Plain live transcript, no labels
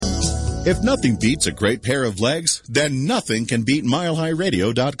If nothing beats a great pair of legs, then nothing can beat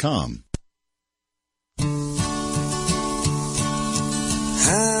MileHighRadio.com.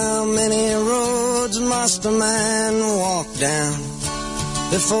 How many roads must a man walk down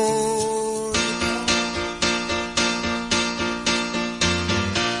before?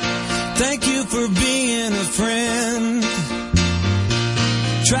 Thank you for being a friend.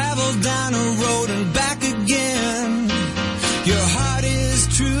 Travel down a road and back again. Your heart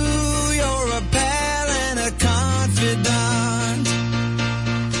is true, you're a pal and a confidant.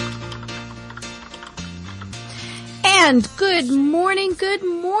 And good morning, good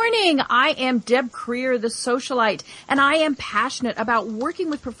morning. I am Deb Creer, the socialite, and I am passionate about working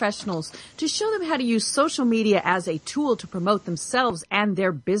with professionals to show them how to use social media as a tool to promote themselves and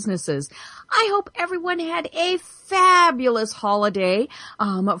their businesses. I hope everyone had a fabulous holiday.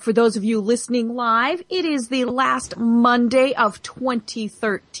 For those of you listening live, it is the last Monday of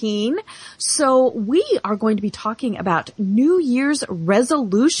 2013. So we are going to be talking about New Year's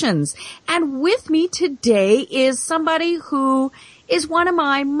resolutions. And with me today is somebody who is one of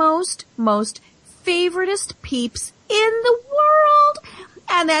my most favoritist peeps in the world.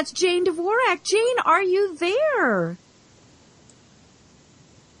 And that's Jane Dvorak. Jane, are you there?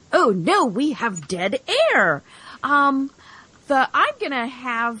 Oh no, we have dead air. I'm gonna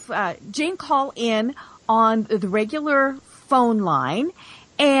have Jane call in on the regular phone line,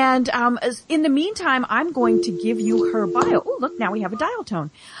 and in the meantime, I'm going to give you her bio. Oh, look, now we have a dial tone.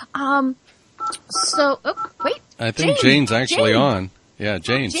 Wait. I think Jane's actually on. Yeah,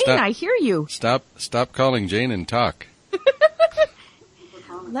 Jane. Jane, stop. I hear you. Stop calling Jane and talk.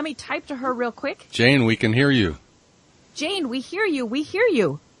 Let me type to her real quick. Jane, we can hear you. Jane, we hear you. We hear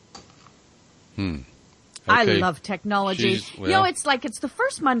you. Okay. I love technology. It's like it's the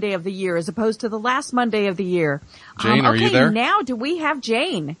first Monday of the year as opposed to the last Monday of the year. Jane, are you there? Now do we have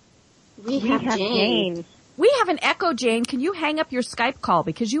Jane? We have Jane. We have an echo, Jane. Can you hang up your Skype call?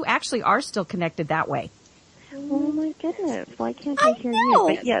 Because you actually are still connected that way. Oh, my goodness. Why can't I hear you?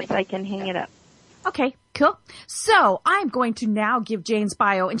 But yes, I can hang it up. Okay, cool. So I'm going to now give Jane's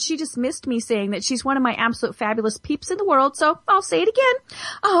bio, and she dismissed me saying that she's one of my absolute fabulous peeps in the world, so I'll say it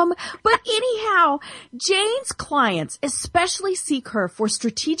again. But anyhow, Jane's clients especially seek her for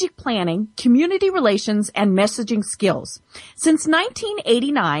strategic planning, community relations, and messaging skills. Since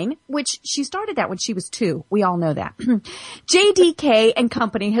 1989, which she started that when she was 2, we all know that, JDK and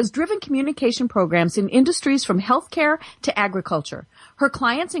Company has driven communication programs in industries from healthcare to agriculture. Her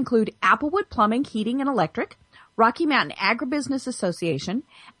clients include Applewood Plumbing, Heating, and Electric, Rocky Mountain Agribusiness Association,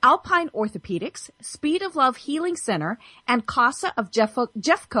 Alpine Orthopedics, Speed of Love Healing Center, and CASA of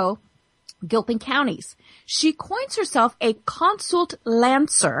Jeffco, Gilpin counties. She coins herself a consult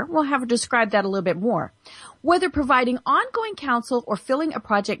lancer. We'll have her describe that a little bit more. Whether providing ongoing counsel or filling a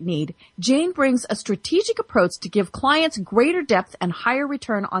project need, Jane brings a strategic approach to give clients greater depth and higher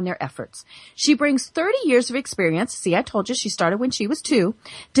return on their efforts. She brings 30 years of experience. See, I told you she started when she was 2,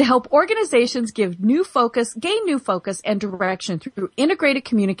 to help organizations gain new focus and direction through integrated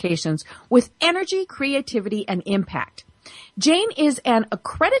communications with energy, creativity, and impact. Jane is an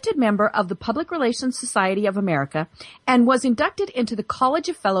accredited member of the Public Relations Society of America and was inducted into the College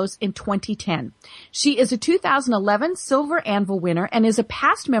of Fellows in 2010. She is a 2011 Silver Anvil winner and is a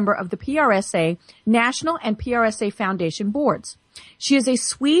past member of the PRSA National and PRSA Foundation boards. She is a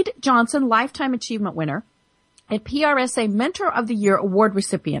Swede Johnson Lifetime Achievement winner, a PRSA Mentor of the Year award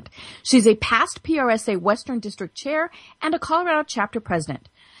recipient. She's a past PRSA Western District Chair and a Colorado Chapter President.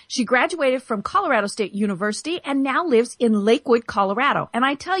 She graduated from Colorado State University and now lives in Lakewood, Colorado. And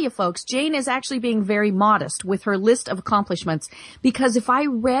I tell you, folks, Jane is actually being very modest with her list of accomplishments, because if I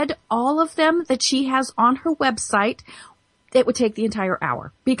read all of them that she has on her website, it would take the entire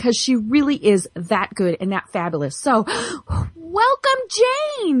hour, because she really is that good and that fabulous. So, welcome,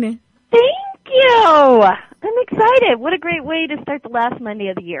 Jane! Thank you! I'm excited. What a great way to start the last Monday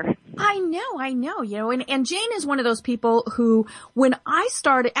of the year. I know, and Jane is one of those people who, when I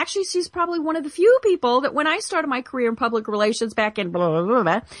started, actually she's probably one of the few people that when I started my career in public relations back in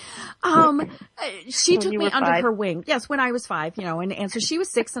she took me under her wing. Yes, when I was 5, and so she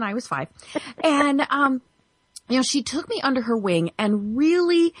was 6 and I was 5. And, she took me under her wing and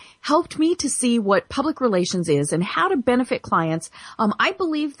really helped me to see what public relations is and how to benefit clients. I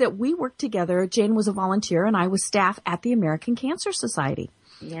believe that we worked together. Jane was a volunteer and I was staff at the American Cancer Society.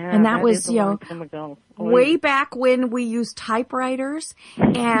 Yeah, and that was, is a long time ago. way back when we used typewriters,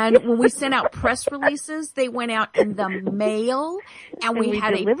 and when we sent out press releases, they went out in the mail, and we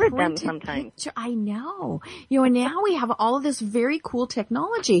had delivered a them printed sometimes. picture. I know. And now we have all of this very cool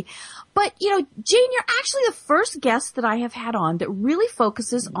technology. But, Jane, you're actually the first guest that I have had on that really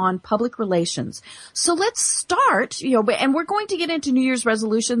focuses on public relations. So let's start, and we're going to get into New Year's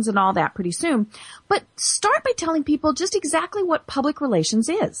resolutions and all that pretty soon. But start by telling people just exactly what public relations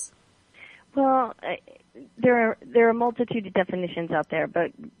is. Well, there are a multitude of definitions out there,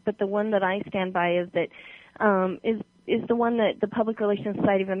 but the one that I stand by is that is the one that the Public Relations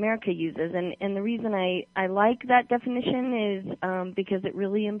Society of America uses, and the reason I like that definition is because it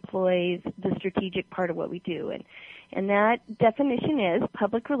really employs the strategic part of what we do, and that definition is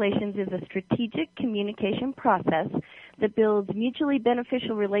public relations is a strategic communication process that builds mutually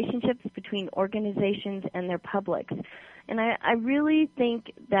beneficial relationships between organizations and their publics. And I really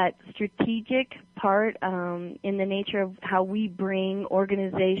think that strategic part in the nature of how we bring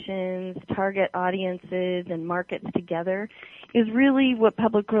organizations, target audiences, and markets together is really what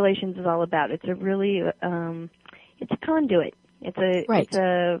public relations is all about. It's a really it's a conduit. It's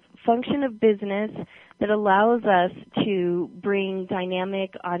a function of business that allows us to bring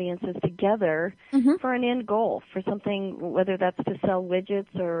dynamic audiences together for an end goal, for something, whether that's to sell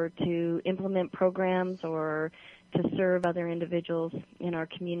widgets or to implement programs or to serve other individuals in our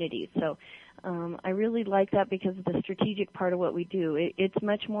communities. So I really like that because of the strategic part of what we do. It's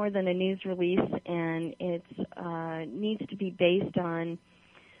much more than a news release, and it needs to be based on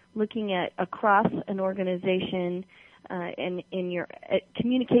looking at across an organization and in your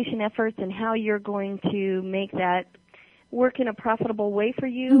communication efforts and how you're going to make that work in a profitable way for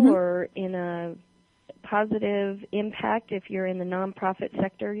you or in a positive impact. If you're in the nonprofit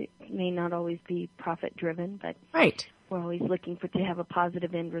sector, it may not always be profit driven, but we're always looking to have a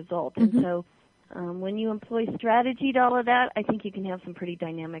positive end result. And so when you employ strategy to all of that, I think you can have some pretty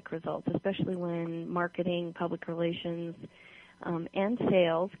dynamic results, especially when marketing, public relations, and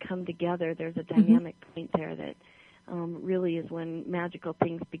sales come together. There's a dynamic point there that really is when magical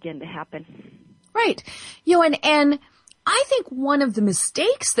things begin to happen. Right. And I think one of the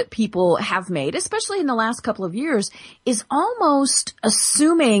mistakes that people have made, especially in the last couple of years, is almost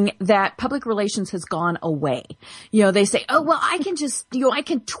assuming that public relations has gone away. They say, oh, well, I can just, I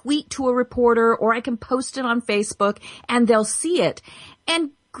can tweet to a reporter or I can post it on Facebook and they'll see it.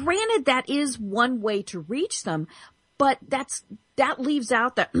 And granted, that is one way to reach them, but that leaves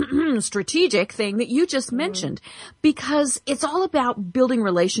out the strategic thing that you just mentioned, because it's all about building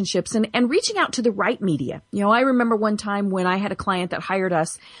relationships and reaching out to the right media. I remember one time when I had a client that hired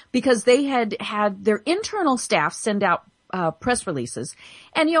us because they had their internal staff send out press releases,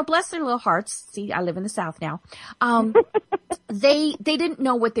 and bless their little hearts. See, I live in the South now. They didn't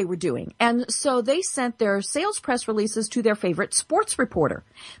know what they were doing, and so they sent their sales press releases to their favorite sports reporter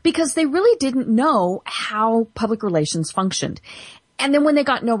because they really didn't know how public relations functioned. And then when they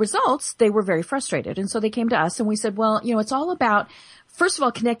got no results, they were very frustrated, and so they came to us and we said, well, it's all about, first of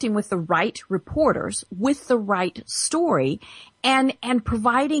all, connecting with the right reporters with the right story and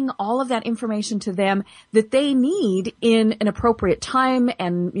providing all of that information to them that they need in an appropriate time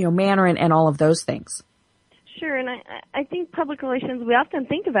and, manner and all of those things. Sure, and I think public relations, we often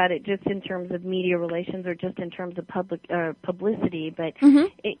think about it just in terms of media relations or just in terms of publicity, but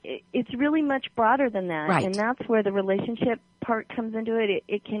it's really much broader than that, and that's where the relationship part comes into it.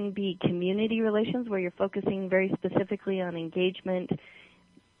 It can be community relations where you're focusing very specifically on engagement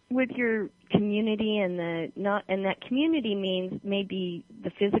with your community, and that community means maybe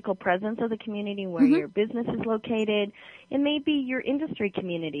the physical presence of the community where your business is located. It may be your industry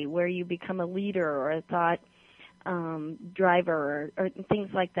community where you become a leader or a thought driver or things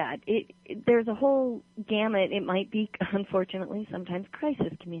like that. There's a whole gamut. It might be, unfortunately, sometimes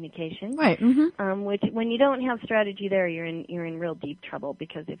crisis communication, which when you don't have strategy there, you're in real deep trouble,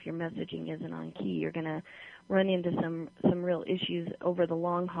 because if your messaging isn't on key, you're going to run into some real issues over the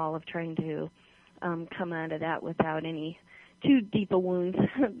long haul of trying to come out of that without any too deep a wounds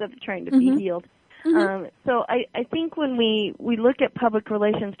that's trying to be healed. So I think when we look at public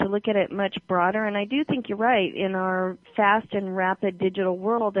relations, to look at it much broader, and I do think you're right, in our fast and rapid digital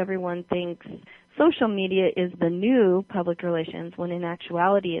world, everyone thinks social media is the new public relations, when in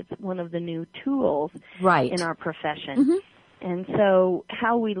actuality it's one of the new tools in our profession. And so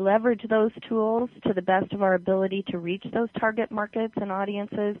how we leverage those tools to the best of our ability to reach those target markets and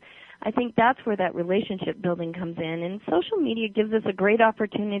audiences, I think that's where that relationship building comes in. And social media gives us a great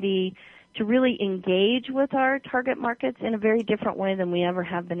opportunity to really engage with our target markets in a very different way than we ever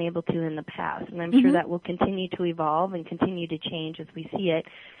have been able to in the past. And I'm sure that will continue to evolve and continue to change as we see it.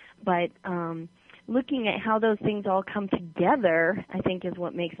 But looking at how those things all come together, I think, is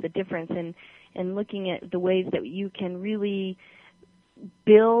what makes the difference. And looking at the ways that you can really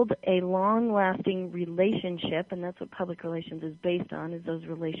build a long-lasting relationship, and that's what public relations is based on, is those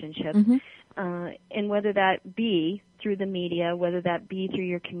relationships. And whether that be through the media, whether that be through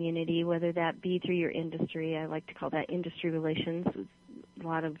your community, whether that be through your industry. I like to call that industry relations. A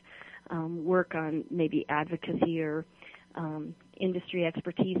lot of work on maybe advocacy or industry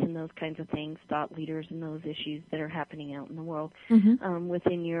expertise and those kinds of things, thought leaders and those issues that are happening out in the world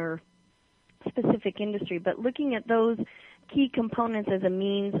within your specific industry. But looking at those key components as a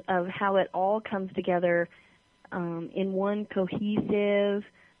means of how it all comes together in one cohesive,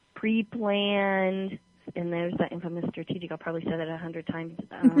 pre-planned, and there's that infamous strategic, I'll probably say that 100 times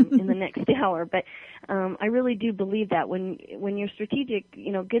in the next hour, but I really do believe that when you're strategic,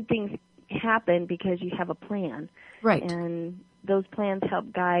 good things happen because you have a plan. Right. And those plans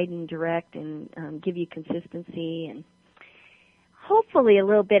help guide and direct and give you consistency and hopefully a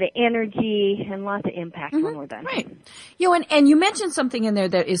little bit of energy and lots of impact when we're done. Right. And you mentioned something in there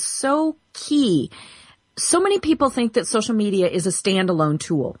that is so key. So many people think that social media is a standalone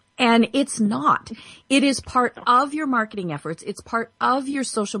tool, and it's not. It is part of your marketing efforts. It's part of your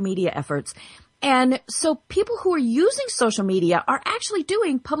social media efforts. And so people who are using social media are actually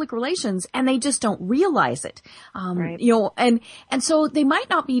doing public relations, and they just don't realize it. Right. And so they might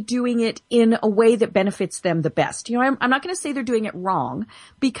not be doing it in a way that benefits them the best. I'm not going to say they're doing it wrong,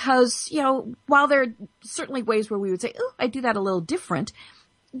 because, while there are certainly ways where we would say, oh, I do that a little different,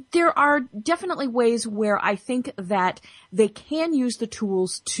 there are definitely ways where I think that they can use the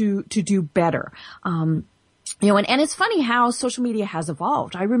tools to do better. And it's funny how social media has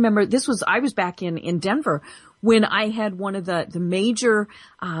evolved. I remember I was back in Denver when I had one of the major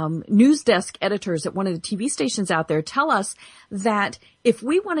news desk editors at one of the TV stations out there tell us that if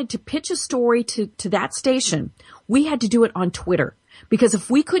we wanted to pitch a story to that station, we had to do it on Twitter. Because if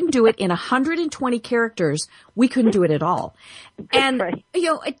we couldn't do it in 120 characters, we couldn't do it at all. And, right.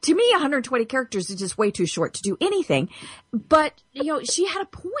 To me, 120 characters is just way too short to do anything. But, she had a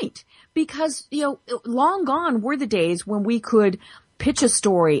point, because, long gone were the days when we could pitch a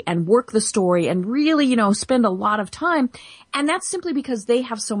story and work the story and really, spend a lot of time. And that's simply because they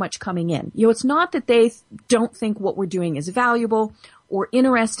have so much coming in. It's not that they don't think what we're doing is valuable or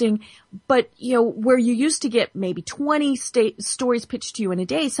interesting, but, where you used to get maybe 20 stories pitched to you in a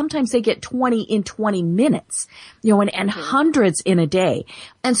day, sometimes they get 20 in 20 minutes, and hundreds in a day.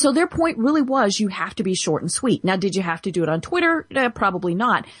 And so their point really was, you have to be short and sweet. Now, did you have to do it on Twitter? Probably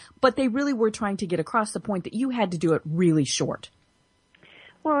not. But they really were trying to get across the point that you had to do it really short.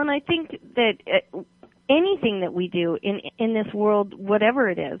 Well, and I think that anything that we do in this world, whatever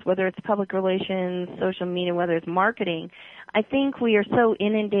it is, whether it's public relations, social media, whether it's marketing, I think we are so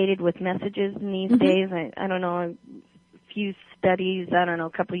inundated with messages in these days. I don't know, a few studies, a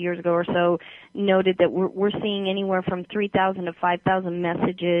couple of years ago or so, noted that we're seeing anywhere from 3,000 to 5,000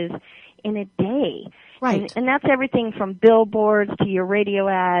 messages in a day. Right. And that's everything from billboards to your radio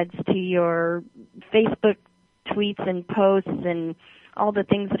ads to your Facebook tweets and posts and all the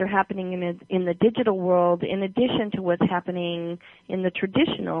things that are happening in the digital world, in addition to what's happening in the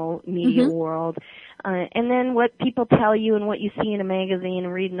traditional media world. And then what people tell you and what you see in a magazine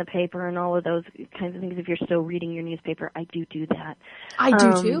and read in the paper and all of those kinds of things. If you're still reading your newspaper, I do that. I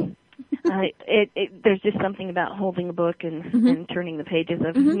do too. There's just something about holding a book and turning the pages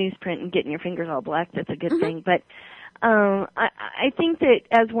of newsprint and getting your fingers all black. That's a good thing. But I think that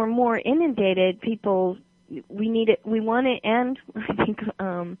as we're more inundated, we need it, we want it, and I think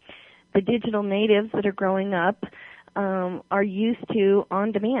the digital natives that are growing up are used to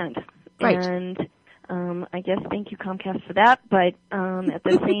on demand. Right. And I guess thank you, Comcast, for that. But at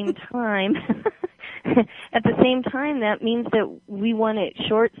the same time, that means that we want it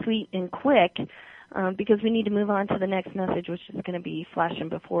short, sweet, and quick, because we need to move on to the next message, which is going to be flashing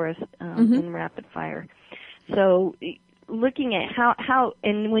before us in rapid fire. So looking at how,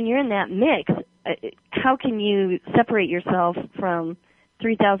 and when you're in that mix, how can you separate yourself from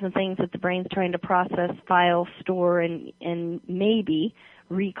 3,000 things that the brain's trying to process, file, store, and maybe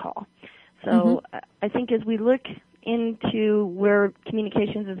recall? So I think as we look into where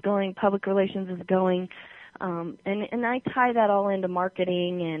communications is going, public relations is going, and I tie that all into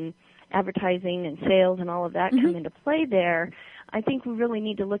marketing and advertising and sales and all of that come into play there, I think we really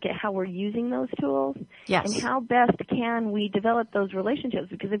need to look at how we're using those tools and how best can we develop those relationships.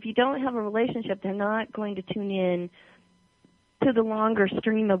 Because if you don't have a relationship, they're not going to tune in to the longer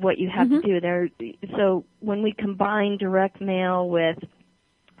stream of what you have to do. So when we combine direct mail with,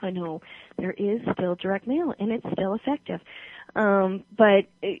 I know there is still direct mail and it's still effective. But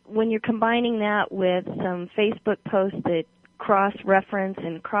when you're combining that with some Facebook posts that cross-reference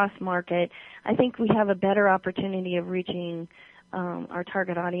and cross-market, I think we have a better opportunity of reaching our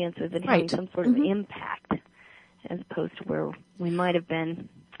target audiences and having some sort of impact, as opposed to where we might have been,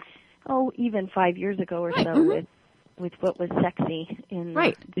 even 5 years ago or so with what was sexy in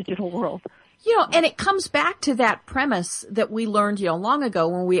the digital world. And it comes back to that premise that we learned, long ago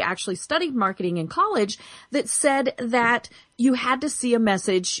when we actually studied marketing in college, that said that you had to see a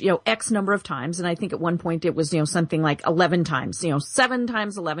message, X number of times. And I think at one point it was, something like 11 times, 7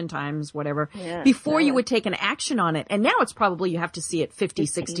 times, 11 times, whatever, before you would take an action on it. And now it's probably you have to see it 50,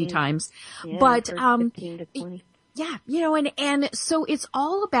 60 times. Yeah, but, 15 to 20. Yeah, and so it's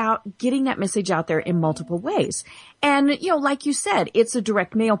all about getting that message out there in multiple ways. And, like you said, it's a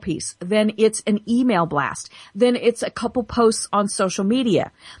direct mail piece. Then it's an email blast. Then it's a couple posts on social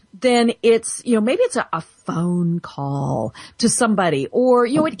media. Then it's, maybe it's a phone call to somebody, or,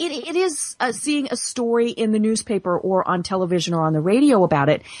 it is seeing a story in the newspaper or on television or on the radio about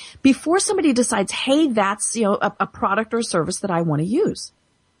it before somebody decides, hey, that's, a product or service that I want to use.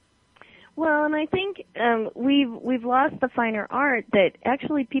 Well, and I think we've lost the finer art that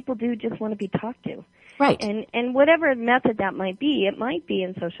actually people do just want to be talked to. Right. And whatever method that might be, it might be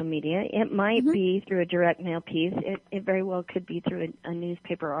in social media, it might be through a direct mail piece, it very well could be through a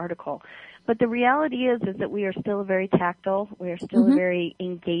newspaper article. But the reality is that we are still a very tactile, we are still a very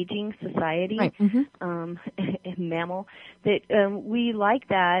engaging society, mammal, that we like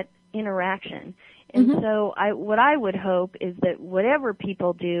that interaction. And so what I would hope is that whatever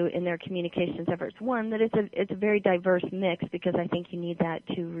people do in their communications efforts, one, that it's a very diverse mix, because I think you need that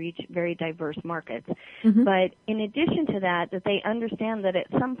to reach very diverse markets. But in addition to that they understand that at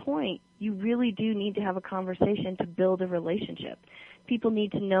some point you really do need to have a conversation to build a relationship. People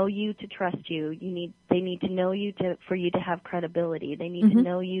need to know you to trust you. They need to know you for you to have credibility. They need to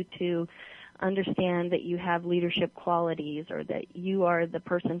know you to understand that you have leadership qualities, or that you are the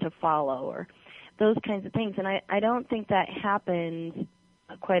person to follow, or those kinds of things. And I don't think that happens,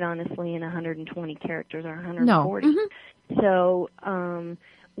 quite honestly, in 120 characters or 140. No. So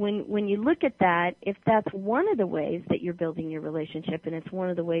when you look at that, if that's one of the ways that you're building your relationship, and it's one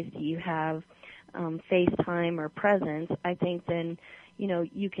of the ways that you have FaceTime or presence, I think then,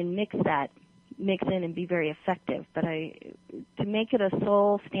 you can mix in and be very effective. But to make it a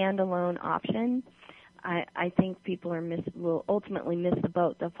sole standalone option, I think people will ultimately miss the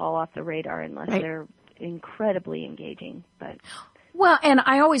boat. They'll fall off the radar unless they're incredibly engaging. Well, and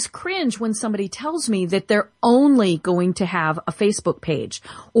I always cringe when somebody tells me that they're only going to have a Facebook page,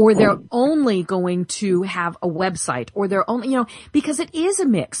 or they're only going to have a website, or they're only, because it is a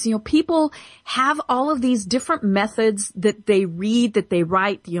mix. People have all of these different methods that they read, that they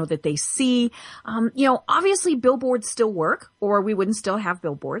write, that they see. Obviously billboards still work, or we wouldn't still have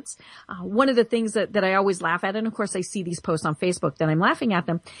billboards. One of the things that I always laugh at, and of course I see these posts on Facebook that I'm laughing at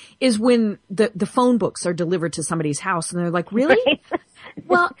them, is when the phone books are delivered to somebody's house and they're like, really? Right.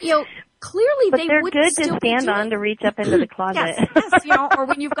 Well, clearly but they they're would good still to stand on to reach up into the closet. Yes, or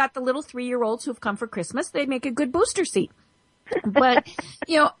when you've got the little 3-year-olds who've come for Christmas, they make a good booster seat. But,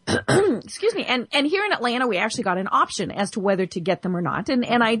 excuse me, and here in Atlanta, we actually got an option as to whether to get them or not,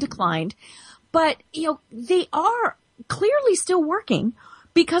 and I declined. But, they are clearly still working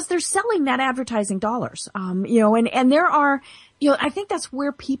because they're selling that advertising dollars. And there are, I think that's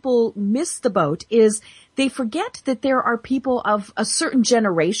where people miss the boat, is they forget that there are people of a certain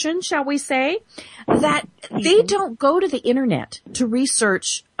generation, shall we say, that they don't go to the internet to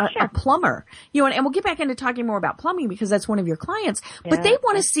research a plumber. And we'll get back into talking more about plumbing because that's one of your clients, but they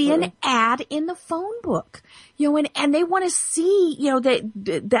want to see an ad in the phone book, and they want to see,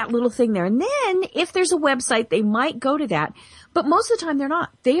 that little thing there. And then if there's a website, they might go to that, but most of the time they're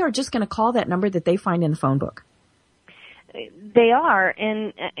not. They are just going to call that number that they find in the phone book. They are,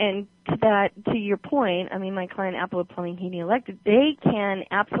 and to your point, I mean, my client, Applewood Plumbing, Heating, Electric, they can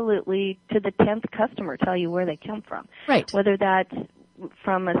absolutely, to the 10th customer, tell you where they come from. Right. Whether that's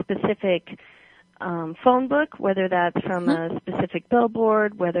from a specific phone book, whether that's from a specific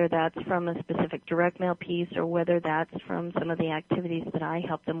billboard, whether that's from a specific direct mail piece, or whether that's from some of the activities that I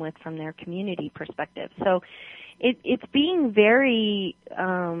help them with from their community perspective. So it's being very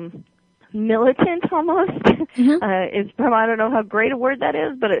militant almost. Is probably, I don't know how great a word that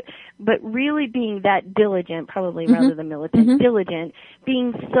is, but really being that diligent, probably rather than militant, diligent,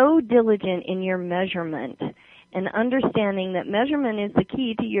 being so diligent in your measurement and understanding that measurement is the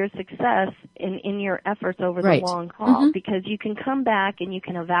key to your success in your efforts over the long haul, because you can come back and you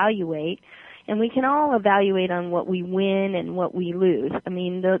can evaluate And we can all evaluate on what we win and what we lose. I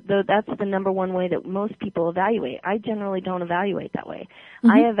mean, that's the number one way that most people evaluate. I generally don't evaluate that way.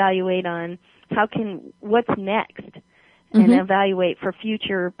 I evaluate on what's next, and evaluate for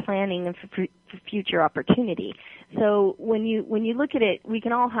future planning and for future opportunity. So when you look at it, we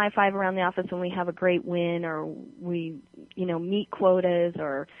can all high five around the office when we have a great win, or we meet quotas,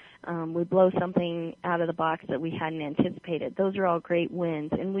 or we blow something out of the box that we hadn't anticipated. Those are all great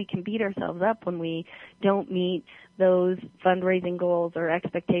wins, and we can beat ourselves up when we don't meet those fundraising goals or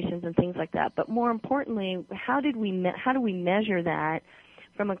expectations and things like that. But more importantly, how do we measure that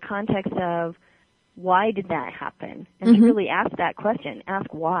from a context of why did that happen? And to really ask that question,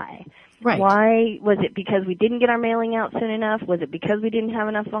 ask why. Right. Why? Was it because we didn't get our mailing out soon enough? Was it because we didn't have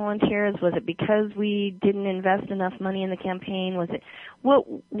enough volunteers? Was it because we didn't invest enough money in the campaign? Was it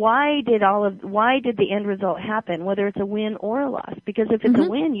why did the end result happen, whether it's a win or a loss? Because if it's a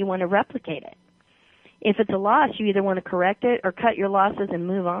win, you want to replicate it. If it's a loss, you either want to correct it or cut your losses and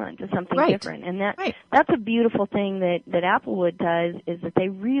move on to something different. And that's a beautiful thing that Applewood does, is that they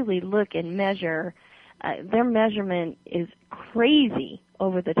really look and measure. Their measurement is crazy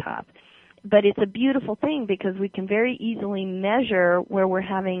over the top. But it's a beautiful thing because we can very easily measure where we're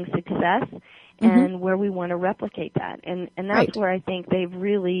having success and where we want to replicate that. And that's where I think they've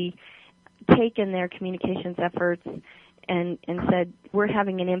really taken their communications efforts and said, we're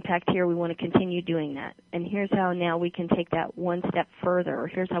having an impact here, we want to continue doing that. And here's how now we can take that one step further, or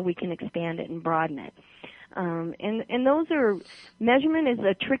here's how we can expand it and broaden it. And those are, measurement is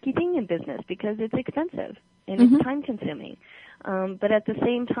a tricky thing in business because it's expensive and it's time consuming. But at the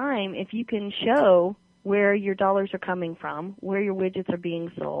same time, if you can show where your dollars are coming from, where your widgets are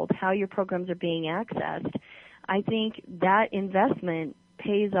being sold, how your programs are being accessed, I think that investment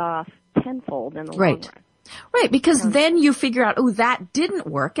pays off tenfold in the long run. Right, because then you figure out, that didn't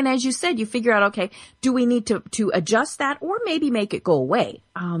work. And as you said, you figure out, okay, do we need to adjust that or maybe make it go away?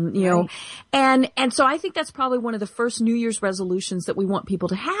 Know, and so I think that's probably one of the first New Year's resolutions that we want people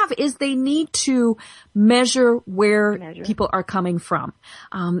to have, is they need to measure where people are coming from.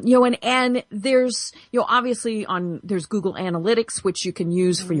 And there's, obviously there's Google Analytics, which you can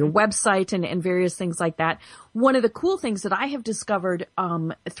use for your website and various things like that. One of the cool things that I have discovered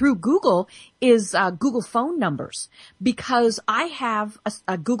through Google is Google phone numbers, because I have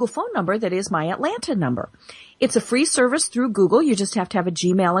a Google phone number that is my Atlanta number. It's a free service through Google. You just have to have a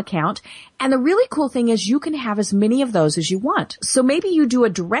Gmail account. And the really cool thing is you can have as many of those as you want. So maybe you do a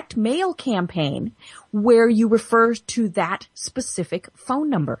direct mail campaign where you refer to that specific phone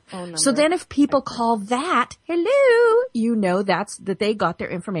number. So then if people call that, hello, that they got their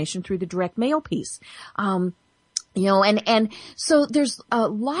information through the direct mail piece. And so there's a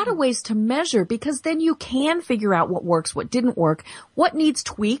lot of ways to measure, because then you can figure out what works, what didn't work, what needs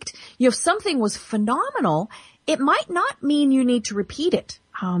tweaked. If something was phenomenal, it might not mean you need to repeat it.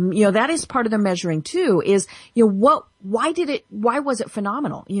 That is part of the measuring too, is, why was it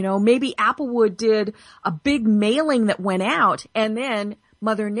phenomenal? Maybe Applewood did a big mailing that went out, and then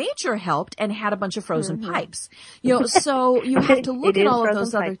Mother Nature helped and had a bunch of frozen pipes. So you have to look at all of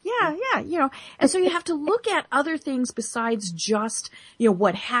those other, and so you have to look at other things besides just,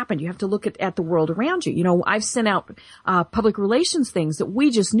 what happened. You have to look at the world around you. I've sent out, public relations things that we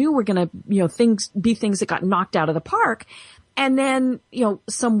just knew were going to, things that got knocked out of the park. And then,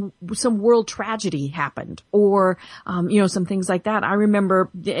 some world tragedy happened, or, some things like that. I remember,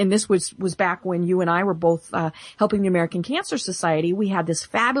 and this was back when you and I were both, helping the American Cancer Society. We had this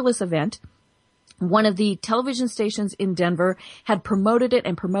fabulous event. One of the television stations in Denver had promoted it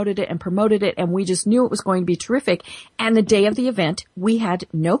and promoted it and promoted it, and we just knew it was going to be terrific. And the day of the event, we had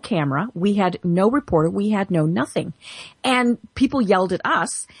no camera, we had no reporter, we had no nothing. And people yelled at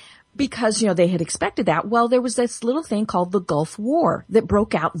us, because, they had expected that. Well, there was this little thing called the Gulf War that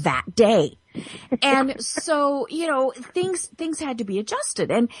broke out that day. And so, things had to be adjusted.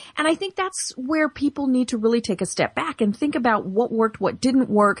 And I think that's where people need to really take a step back and think about what worked, what didn't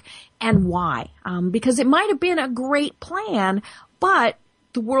work, and why. Because it might have been a great plan, but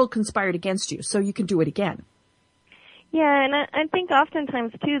the world conspired against you, so you can do it again. Yeah, and I think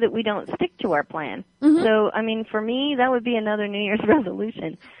oftentimes, too, that we don't stick to our plan. So, for me, that would be another New Year's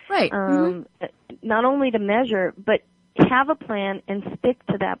resolution. Right. Not only to measure, but have a plan and stick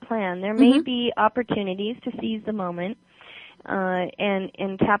to that plan. There may be opportunities to seize the moment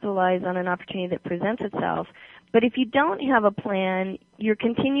and capitalize on an opportunity that presents itself. But if you don't have a plan, you're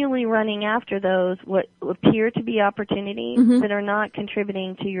continually running after those what appear to be opportunities that are not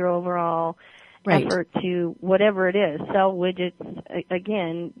contributing to your overall effort to whatever it is, sell widgets,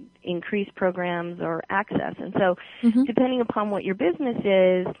 again, increase programs or access. And so depending upon what your business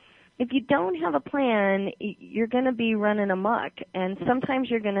is, if you don't have a plan, you're going to be running amok, and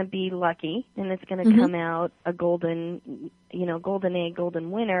sometimes you're going to be lucky, and it's going to come out a golden egg, golden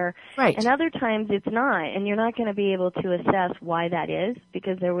winner. Right. And other times it's not, and you're not going to be able to assess why that is,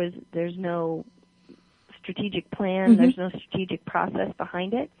 because there's no strategic plan, there's no strategic process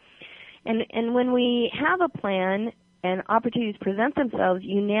behind it. And when we have a plan and opportunities present themselves,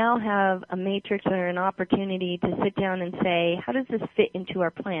 you now have a matrix or an opportunity to sit down and say, how does this fit into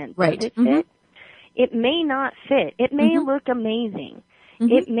our plan? Right. Does it fit? It may not fit. It may look amazing.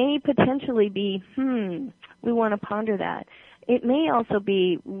 It may potentially be, we want to ponder that. It may also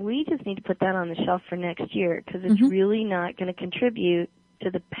be, we just need to put that on the shelf for next year because it's really not going to contribute to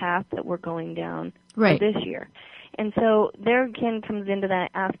the path that we're going down for this year. And so there again comes into that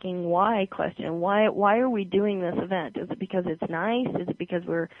asking why question. Why are we doing this event? Is it because it's nice? Is it because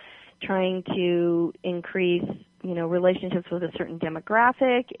we're trying to increase, relationships with a certain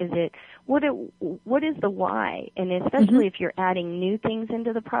demographic? Is it what is the why? And especially if you're adding new things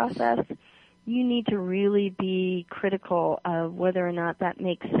into the process, you need to really be critical of whether or not that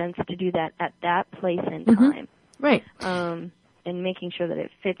makes sense to do that at that place and time. Right. And making sure that it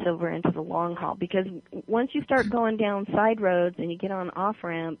fits over into the long haul. Because once you start going down side roads and you get on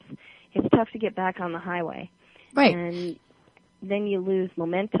off-ramps, it's tough to get back on the highway. Right. And then you lose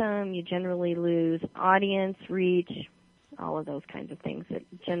momentum, you generally lose audience, reach, all of those kinds of things that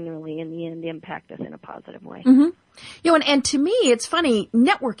generally in the end impact us in a positive way. And to me, it's funny,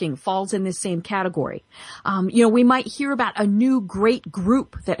 networking falls in this same category. We might hear about a new great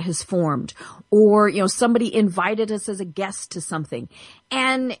group that has formed, or, somebody invited us as a guest to something.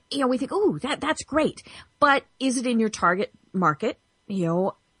 And, we think, oh, that's great. But is it in your target market?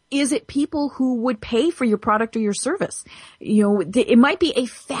 Is it people who would pay for your product or your service? It might be a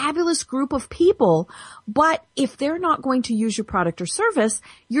fabulous group of people, but if they're not going to use your product or service,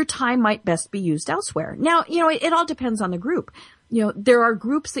 your time might best be used elsewhere. Now, it all depends on the group. There are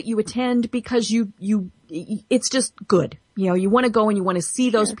groups that you attend because it's just good. You want to go and you want to see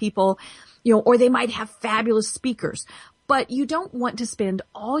those people, or they might have fabulous speakers. But you don't want to spend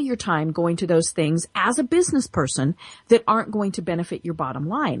all your time going to those things as a business person that aren't going to benefit your bottom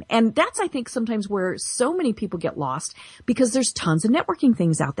line. And that's, I think, sometimes where so many people get lost because there's tons of networking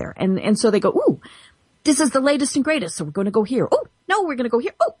things out there. And so they go, ooh, this is the latest and greatest, so we're going to go here. Oh, no, we're going to go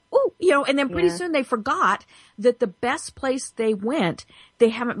here. Oh, and then pretty soon they forgot that the best place they went, they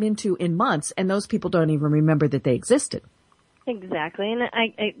haven't been to in months, and those people don't even remember that they existed. Exactly, and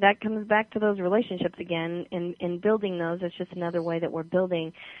I that comes back to those relationships again, and building those. It's just another way that we're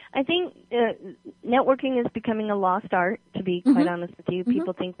building. I think networking is becoming a lost art, to be quite honest with you.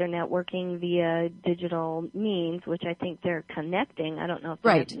 People think they're networking via digital means, which I think they're connecting. I don't know if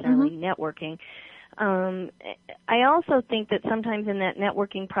they're necessarily networking. I also think that sometimes in that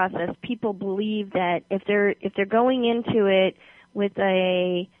networking process, people believe that if they're going into it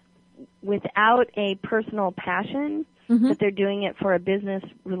without a personal passion, that they're doing it for a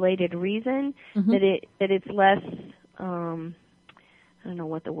business-related reason, that it's less, I don't know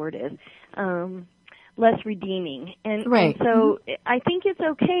what the word is, less redeeming. And so I think it's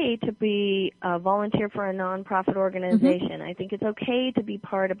okay to be a volunteer for a nonprofit organization. I think it's okay to be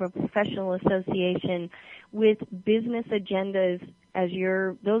part of a professional association with business agendas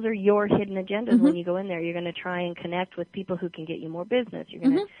those are your hidden agendas when you go in there. You're going to try and connect with people who can get you more business. You're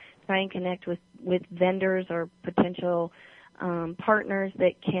going to try and connect with vendors or potential partners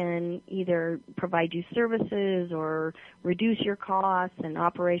that can either provide you services or reduce your costs and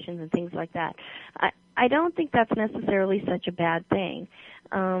operations and things like that. I don't think that's necessarily such a bad thing.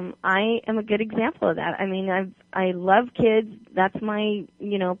 I am a good example of that. I mean, I love kids. That's my,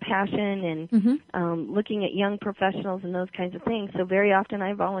 passion, and looking at young professionals and those kinds of things. So very often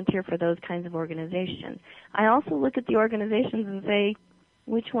I volunteer for those kinds of organizations. I also look at the organizations and say,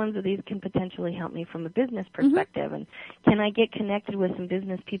 which ones of these can potentially help me from a business perspective, and can I get connected with some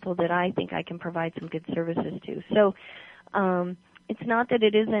business people that I think I can provide some good services to? So it's not that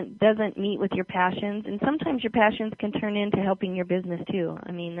it doesn't meet with your passions, and sometimes your passions can turn into helping your business too.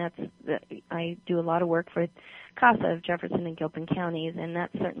 I mean, I do a lot of work for CASA of Jefferson and Gilpin counties, and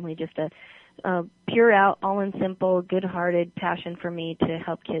that's certainly just a pure out, all in simple, good-hearted passion for me to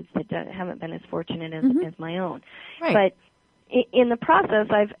help kids that haven't been as fortunate as my own. Right. But in the process,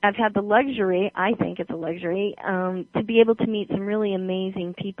 I've had the luxury, I think it's a luxury, to be able to meet some really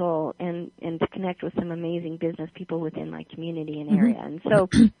amazing people and to connect with some amazing business people within my community and area. And so,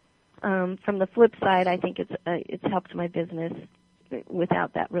 from the flip side, I think it's helped my business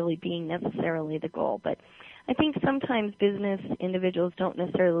without that really being necessarily the goal. But I think sometimes business individuals don't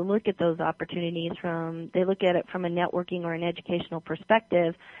necessarily look at those opportunities they look at it from a networking or an educational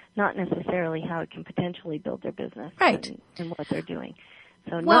perspective, not necessarily how it can potentially build their business and what they're doing.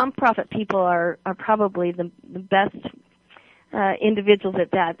 So nonprofit people are probably the best individuals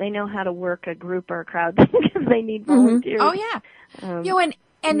at that. They know how to work a group or a crowd because they need volunteers. Oh, yeah. And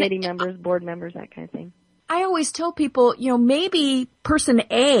committee members, board members, that kind of thing. I always tell people, maybe person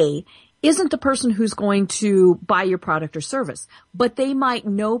A isn't the person who's going to buy your product or service, but they might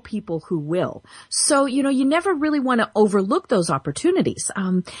know people who will. So, you never really want to overlook those opportunities.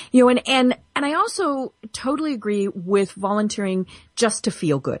 And I also totally agree with volunteering just to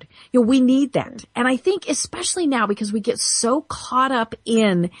feel good. We need that. And I think especially now because we get so caught up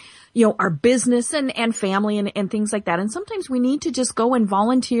in our business and family and things like that. And sometimes we need to just go and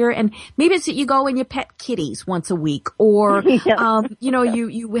volunteer, and maybe it's that you go and you pet kitties once a week, or,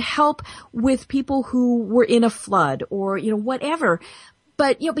 you help with people who were in a flood, or, whatever.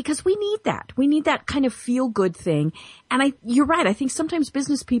 But, because we need that. We need that kind of feel-good thing. And you're right. I think sometimes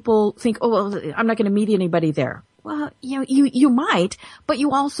business people think, oh, well, I'm not going to meet anybody there. Well, you might, but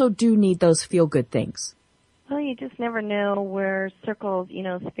you also do need those feel-good things. Well, you just never know where circles,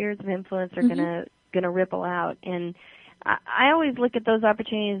 spheres of influence are gonna ripple out. And I always look at those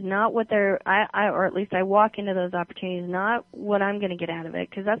opportunities, not what or at least I walk into those opportunities, not what I'm going to get out of it,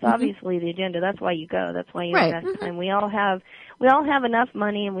 because that's obviously the agenda. That's why you go. That's why you invest time. We all have enough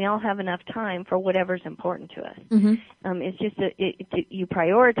money and we all have enough time for whatever's important to us. It's just you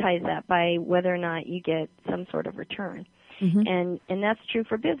prioritize that by whether or not you get some sort of return. And that's true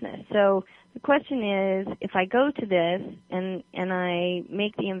for business. So the question is, if I go to this and I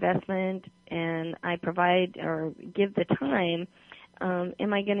make the investment and I provide or give the time,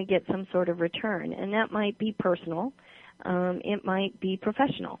 am I going to get some sort of return? And that might be personal. It might be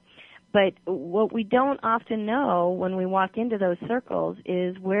professional. But what we don't often know when we walk into those circles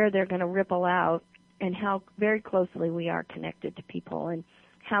is where they're going to ripple out and how very closely we are connected to people, and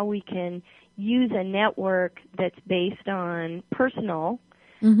how we can use a network that's based on personal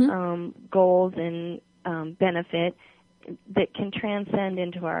goals and benefit that can transcend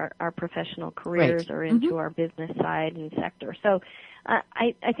into our professional careers or into our business side and sector. So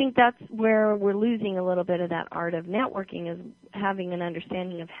I think that's where we're losing a little bit of that art of networking, is having an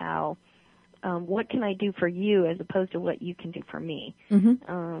understanding of how what can I do for you as opposed to what you can do for me.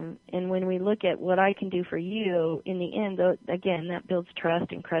 And when we look at what I can do for you, in the end, again, that builds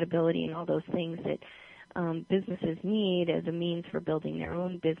trust and credibility and all those things that businesses need as a means for building their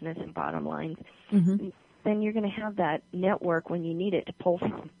own business and bottom lines. Then you're going to have that network when you need it to pull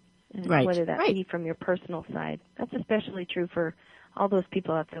from, whether that be from your personal side. That's especially true for all those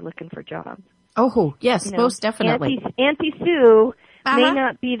people out there looking for jobs. Oh, yes, most definitely. Auntie Sue may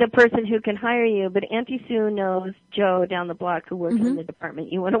not be the person who can hire you, but Auntie Sue knows Joe down the block who works in the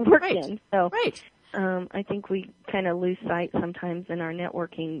department you want to work in. So I think we kind of lose sight sometimes in our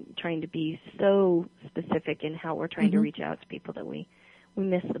networking, trying to be so specific in how we're trying to reach out to people that we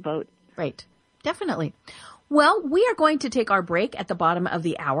miss the boat. Right. Definitely. Well, we are going to take our break at the bottom of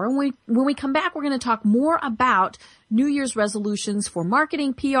the hour. When we come back, we're going to talk more about New Year's resolutions for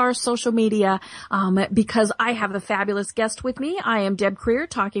marketing, PR, social media, because I have the fabulous guest with me. I am Deb Creer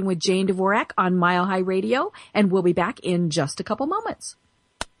talking with Jane Dvorak on Mile High Radio, and we'll be back in just a couple moments.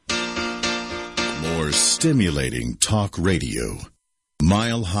 More stimulating talk radio.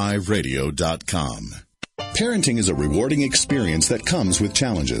 MileHighRadio.com. Parenting is a rewarding experience that comes with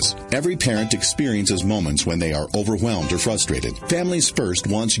challenges. Every parent experiences moments when they are overwhelmed or frustrated. Families First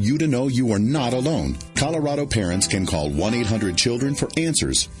wants you to know you are not alone. Colorado parents can call 1-800-CHILDREN for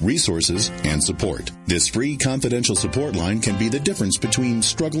answers, resources, and support. This free confidential support line can be the difference between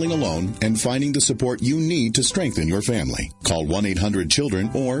struggling alone and finding the support you need to strengthen your family. Call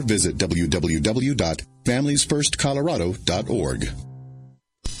 1-800-CHILDREN or visit www.familiesfirstcolorado.org.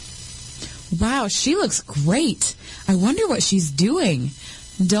 Wow, she looks great. I wonder what she's doing.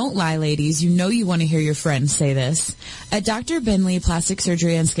 Don't lie, ladies. You know you want to hear your friends say this. At Dr. Ben Lee Plastic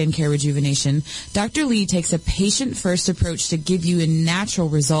Surgery and Skincare Rejuvenation, Dr. Lee takes a patient-first approach to give you a natural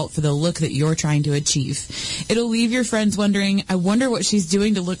result for the look that you're trying to achieve. It'll leave your friends wondering, I wonder what she's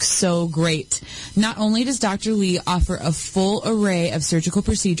doing to look so great. Not only does Dr. Lee offer a full array of surgical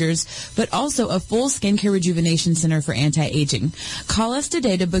procedures, but also a full skincare rejuvenation center for anti-aging. Call us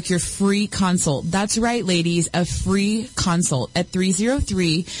today to book your free consult. That's right, ladies, a free consult at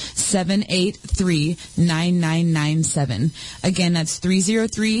 303-783-9997. Again, that's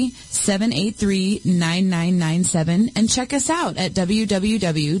 303-783-9997. And check us out at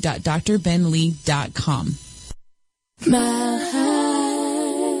www.drbenlee.com.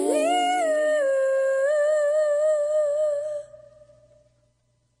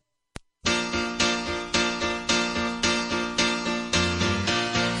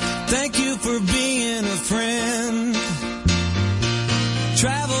 Thank you for being a friend.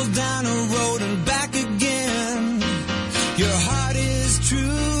 Travel down a road and back again. Your heart is true.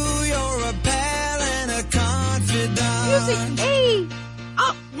 You're a pal and a confidant. Music. Hey.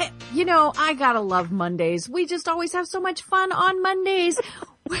 Oh, hey, you know, I gotta love Mondays. We just always have so much fun on Mondays.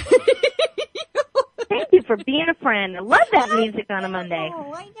 Thank you for being a friend. I love that music on a Monday.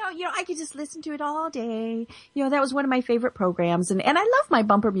 Oh, I know. You know, I could just listen to it all day. You know, that was one of my favorite programs. And I love my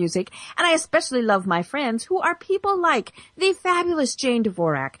bumper music. And I especially love my friends who are people like the fabulous Jane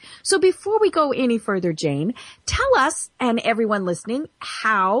Dvorak. So before we go any further, Jane, tell us and everyone listening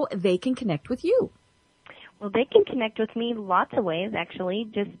how they can connect with you. Well, they can connect with me lots of ways, actually,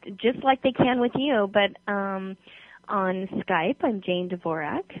 just like they can with you. But on Skype, I'm Jane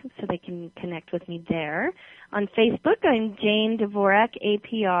Dvorak, so they can connect with me there. On Facebook, I'm Jane Dvorak,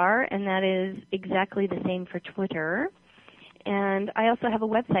 APR, and that is exactly the same for Twitter. And I also have a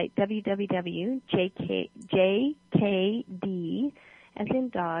website, www.jkd, as in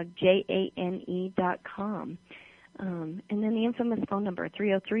dog, JANE.com. And then the infamous phone number,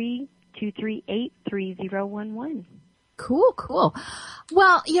 303-238-3011. Cool, cool.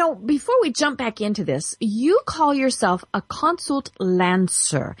 Well, you know, before we jump back into this, you call yourself a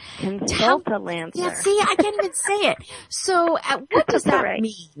Consultlancer. Consultlancer. Yeah, see, I can't even say it. So what does that right.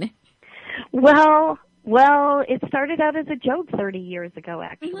 mean? Well, it started out as a joke 30 years ago,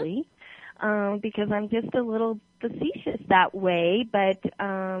 actually, because I'm just a little facetious that way. But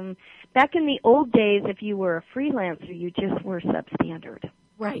back in the old days, if you were a freelancer, you just were substandard.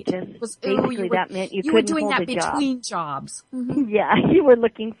 Right. Basically, that meant you couldn't hold a job. You were doing that between jobs. Mm-hmm. Yeah, you were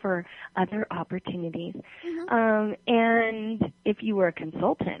looking for other opportunities. Mm-hmm. And if you were a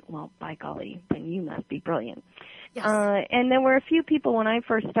consultant, well, by golly, then you must be brilliant. Yes. And there were a few people when I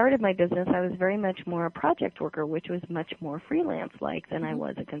first started my business, I was very much more a project worker, which was much more freelance-like than I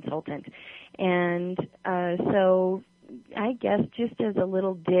was a consultant. And so I guess just as a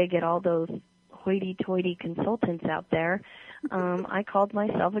little dig at all those hoity-toity consultants out there, I called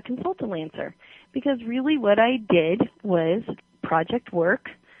myself a Consultlancer because really what I did was project work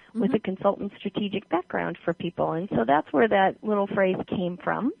with a consultant strategic background for people. And so that's where that little phrase came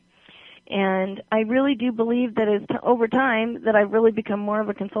from. And I really do believe that over time that I've really become more of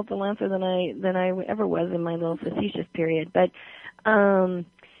a Consultlancer than I ever was in my little facetious period. But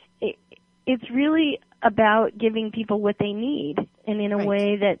it's really about giving people what they need and in a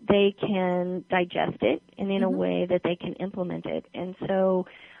way that they can digest it and in a way that they can implement it. And so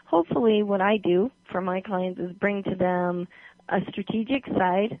hopefully what I do for my clients is bring to them a strategic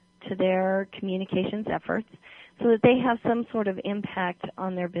side to their communications efforts so that they have some sort of impact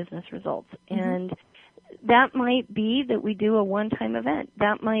on their business results. And that might be that we do a one-time event.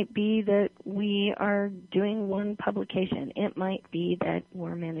 That might be that we are doing one publication. It might be that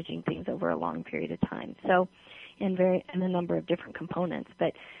we're managing things over a long period of time. So, and a number of different components.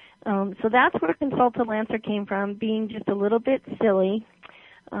 But so that's where Consultlancer came from, being just a little bit silly,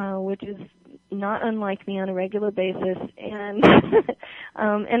 which is not unlike me on a regular basis, and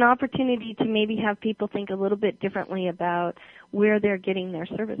an opportunity to maybe have people think a little bit differently about where they're getting their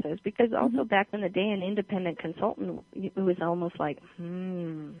services. Because also back in the day, an independent consultant, it was almost like,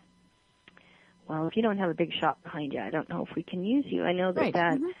 well, if you don't have a big shop behind you, I don't know if we can use you. I know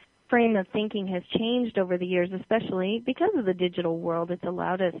that frame of thinking has changed over the years, especially because of the digital world. It's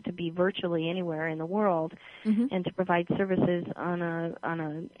allowed us to be virtually anywhere in the world and to provide services on a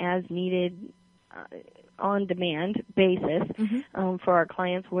as needed, on demand basis for our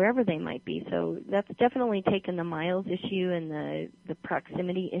clients wherever they might be. So that's definitely taken the miles issue and the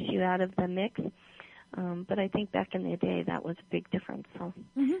proximity issue out of the mix. But I think back in the day that was a big difference. So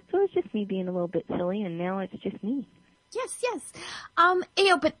so it's just me being a little bit silly, and now it's just me. Yes. You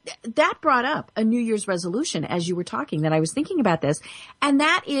know, but that brought up a New Year's resolution as you were talking, that I was thinking about this, and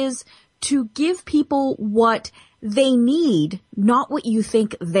that is to give people what they need, not what you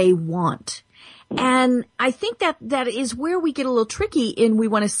think they want. And I think that is where we get a little tricky in we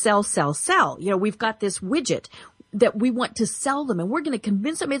want to sell. You know, we've got this widget that we want to sell them, and we're going to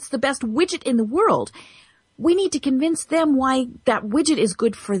convince them it's the best widget in the world. We need to convince them why that widget is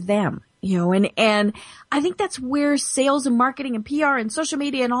good for them. You know, and I think that's where sales and marketing and PR and social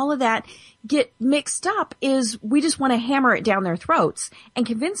media and all of that get mixed up, is we just want to hammer it down their throats and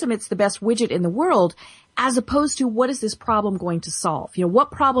convince them it's the best widget in the world, as opposed to what is this problem going to solve? You know, what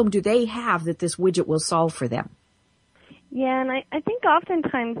problem do they have that this widget will solve for them? Yeah, and I think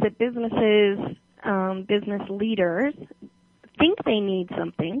oftentimes that businesses, business leaders think they need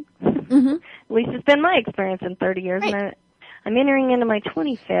something. At least it's been my experience in 30 years. Right. And I'm entering into my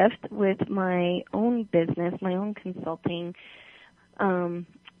 25th with my own business, my own consulting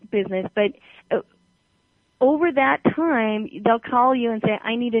business, but over that time, they'll call you and say,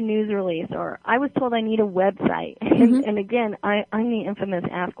 I need a news release, or I was told I need a website. And again, I'm the infamous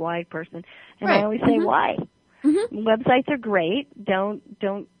ask why person. And I always say, why? Websites are great. Don't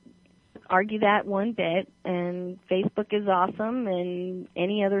argue that one bit. And Facebook is awesome, and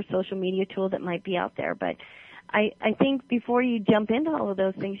any other social media tool that might be out there. But I think before you jump into all of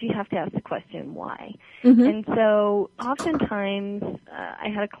those things, you have to ask the question, why? And so oftentimes, I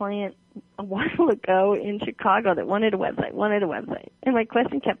had a client a while ago in Chicago that wanted a website. And my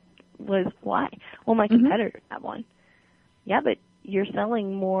question was, why? Well, my competitors have one. Yeah, but you're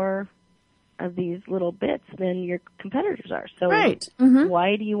selling more of these little bits than your competitors are. So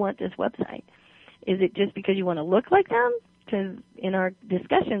why do you want this website? Is it just because you want to look like them? Because in our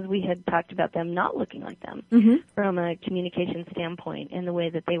discussions, we had talked about them not looking like them from a communication standpoint and the way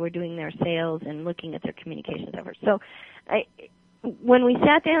that they were doing their sales and looking at their communications efforts. So when we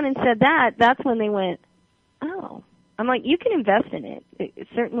sat down and said that, that's when they went, oh. I'm like, you can invest in it.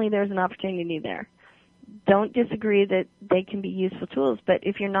 Certainly there's an opportunity there. Don't disagree that they can be useful tools, but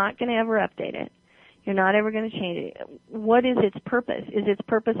if you're not going to ever update it, you're not ever going to change it, what is its purpose? Is its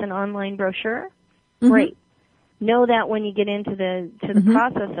purpose an online brochure? Great. Know that when you get into the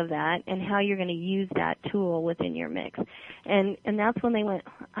process of that and how you're going to use that tool within your mix. And that's when they went,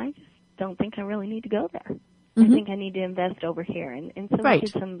 I just don't think I really need to go there. I think I need to invest over here. And so we did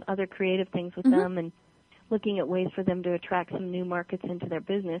some other creative things with them and looking at ways for them to attract some new markets into their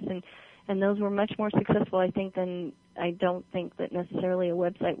business. And those were much more successful, I think, than I don't think that necessarily a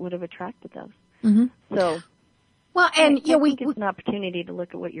website would have attracted those. So, well, and I think it's an opportunity to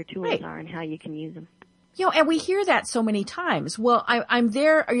look at what your tools are and how you can use them. And we hear that so many times. Well, I'm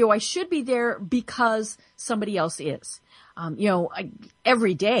there, I should be there because somebody else is.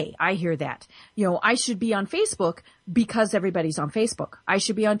 Every day I hear that. I should be on Facebook because everybody's on Facebook. I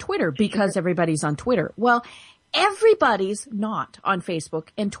should be on Twitter because everybody's on Twitter. Well, everybody's not on Facebook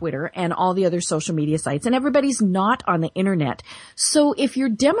and Twitter and all the other social media sites, and everybody's not on the internet. So if your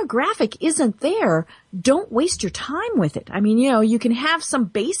demographic isn't there, don't waste your time with it. I mean, you can have some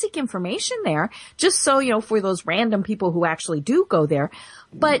basic information there just so, for those random people who actually do go there.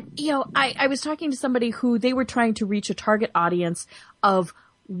 But, I was talking to somebody who they were trying to reach a target audience of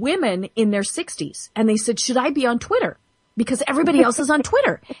women in their 60s. And they said, should I be on Twitter? Because everybody else is on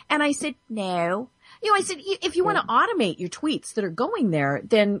Twitter. And I said, no. I said, if you want to automate your tweets that are going there,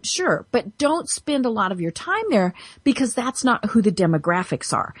 then sure, but don't spend a lot of your time there because that's not who the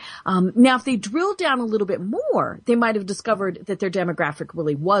demographics are. Now, if they drill down a little bit more, they might have discovered that their demographic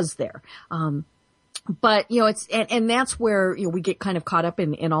really was there. But, and that's where, we get kind of caught up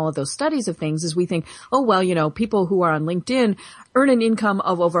in all of those studies of things is we think, oh, well, people who are on LinkedIn earn an income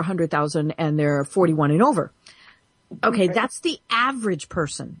of over 100,000 and they're 41 and over. Okay, that's the average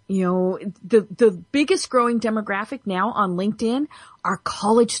person. The biggest growing demographic now on LinkedIn are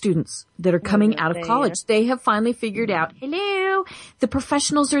college students that are coming out of college. They have finally figured out, hello, the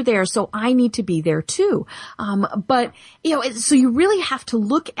professionals are there, so I need to be there too. But, so you really have to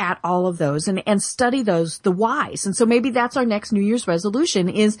look at all of those and study those, the whys. And so maybe that's our next New Year's resolution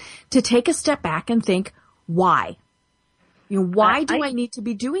is to take a step back and think, why? Why do I need to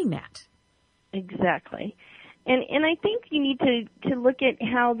be doing that? Exactly. And I think you need to look at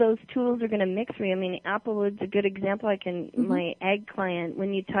how those tools are going to mix for you. I mean, Applewood's a good example. My ag client,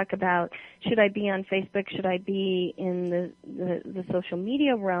 when you talk about should I be on Facebook, should I be in the social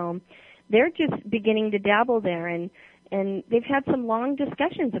media realm, they're just beginning to dabble there. And they've had some long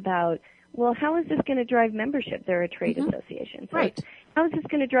discussions about, well, how is this going to drive membership? They're a trade association. So right. How is this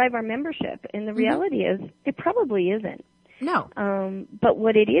going to drive our membership? And the reality is it probably isn't. No. But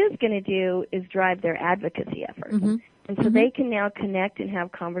what it is going to do is drive their advocacy efforts. And so they can now connect and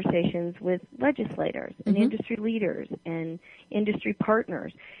have conversations with legislators and industry leaders and industry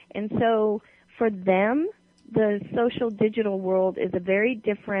partners. And so for them, the social digital world is a very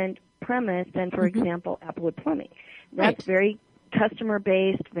different premise than, for example, Applewood Plumbing. That's very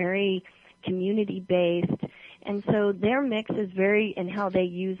customer-based, very community-based. And so their mix is and how they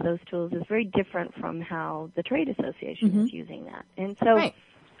use those tools is very different from how the trade association is using that. And so,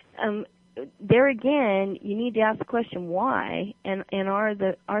 there again, you need to ask the question why, and are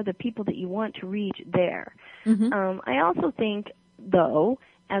the people that you want to reach there. I also think, though,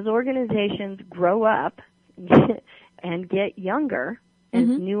 as organizations grow up and get younger, as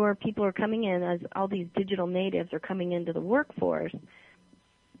newer people are coming in, as all these digital natives are coming into the workforce,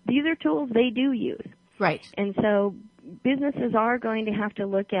 these are tools they do use. Right. And so businesses are going to have to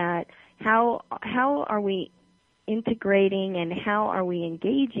look at how are we integrating and how are we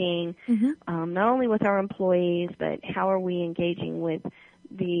engaging not only with our employees, but how are we engaging with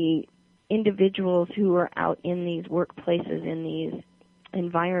the individuals who are out in these workplaces, in these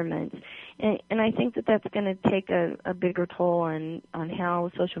environments. And I think that that's going to take a bigger toll on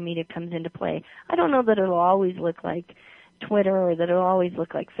how social media comes into play. I don't know that it'll always look like Twitter or that it'll always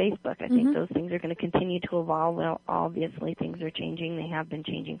look like Facebook. I think those things are going to continue to evolve. Well, obviously, things are changing. They have been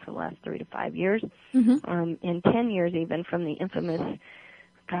changing for the last 3 to 5 years, and 10 years even from the infamous,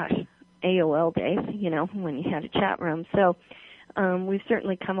 AOL days, when you had a chat room. So we've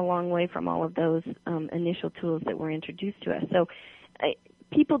certainly come a long way from all of those initial tools that were introduced to us. So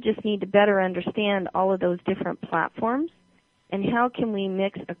people just need to better understand all of those different platforms and how can we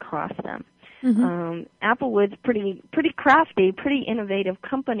mix across them. Applewood's pretty crafty, pretty innovative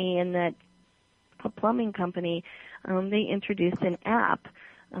company in that a plumbing company, they introduced an app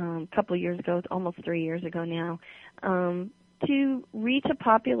a couple of years ago, it's almost 3 years ago now, to reach a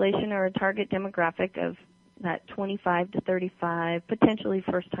population or a target demographic of that 25 to 35, potentially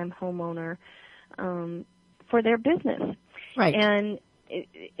first-time homeowner, for their business. Right. And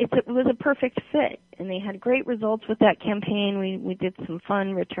it was a perfect fit, and they had great results with that campaign. We did some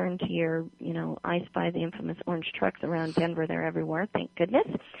fun return to your, I Spy the infamous orange trucks around Denver. They're everywhere, thank goodness.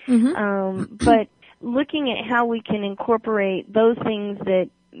 But looking at how we can incorporate those things that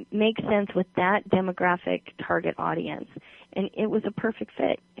make sense with that demographic target audience, and it was a perfect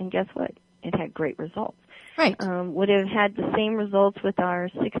fit. And guess what? It had great results. Right. Would it have had the same results with our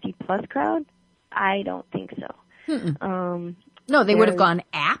 60-plus crowd? I don't think so. No, they would have gone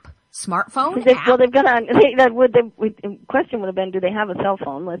app, smartphone, app. Well, they've got on. The question would have been, do they have a cell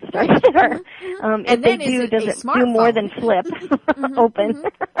phone? Let's start there. If they do, does it do more than flip open?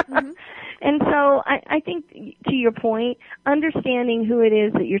 And so I think, to your point, understanding who it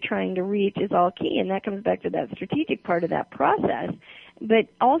is that you're trying to reach is all key, and that comes back to that strategic part of that process. But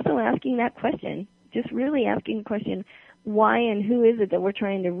also asking that question, just really asking the question, why and who is it that we're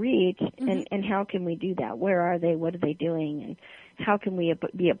trying to reach, and how can we do that? Where are they? What are they doing? And how can we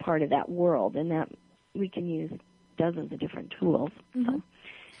be a part of that world? And that we can use dozens of different tools. So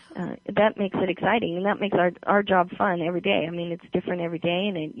that makes it exciting, and that makes our job fun every day. I mean, it's different every day,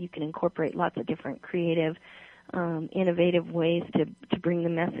 and you can incorporate lots of different creative, innovative ways to bring the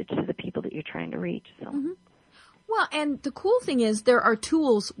message to the people that you're trying to reach. So. Well, and the cool thing is there are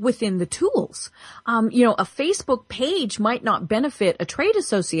tools within the tools. A Facebook page might not benefit a trade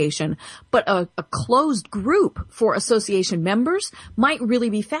association, but a closed group for association members might really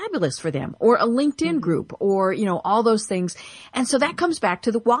be fabulous for them, or a LinkedIn group, or, all those things. And so that comes back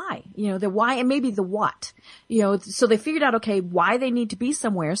to the why, the why and maybe the what. So they figured out, okay, why they need to be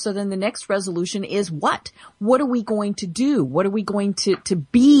somewhere. So then the next resolution is what? What are we going to do? What are we going to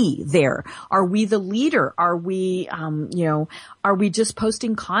be there? Are we the leader? Are we, are we just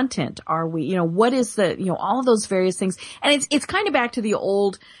posting content? Are we, what is the, all of those various things. And it's kind of back to the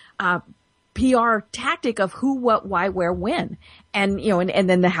old, PR tactic of who, what, why, where, when, and and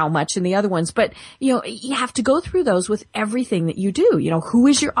then the how much and the other ones. But you have to go through those with everything that you do. Who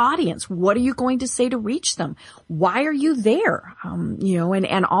is your audience? What are you going to say to reach them? Why are you there?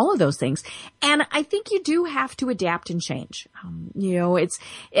 And all of those things. And I think you do have to adapt and change.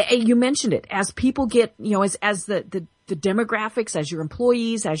 You mentioned it, as people get, as the demographics, as your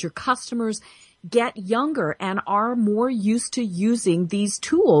employees, as your customers get younger and are more used to using these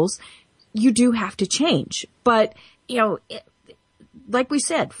tools, you do have to change. But, like we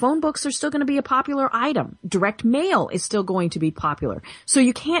said, phone books are still going to be a popular item. Direct mail is still going to be popular. So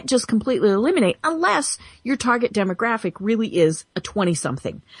you can't just completely eliminate, unless your target demographic really is a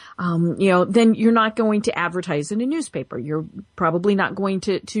 20-something. Then you're not going to advertise in a newspaper. You're probably not going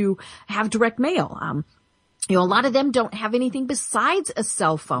to have direct mail. A lot of them don't have anything besides a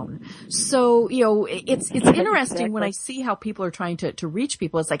cell phone. So, it's interesting when I see how people are trying to reach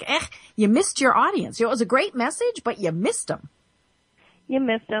people. It's like, you missed your audience. It was a great message, but you missed them. You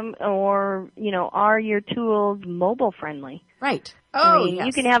missed them, or, are your tools mobile friendly? Right. Yes.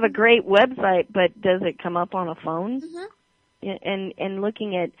 You can have a great website, but does it come up on a phone? And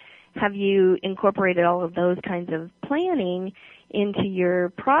looking at, have you incorporated all of those kinds of planning into your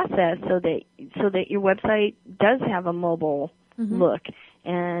process so that your website does have a mobile look,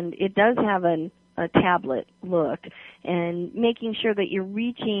 and it does have a tablet look, and making sure that you're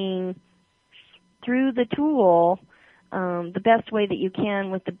reaching through the tool the best way that you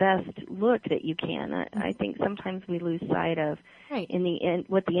can with the best look that you can. I think sometimes we lose sight of, in the end,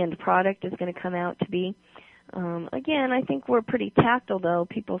 what the end product is going to come out to be. Again, I think we're pretty tactile, though.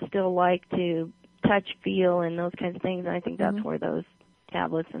 People still like to touch, feel, and those kinds of things, and I think that's where those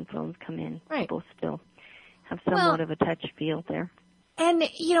tablets and phones come in. People still have somewhat of a touch feel there. And,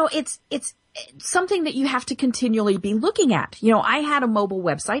 it's something that you have to continually be looking at. I had a mobile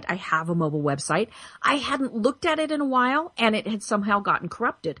website. I have a mobile website. I hadn't looked at it in a while, and it had somehow gotten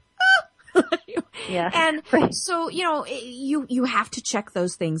corrupted. Yeah. And right. so, you have to check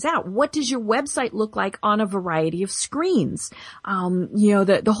those things out. What does your website look like on a variety of screens?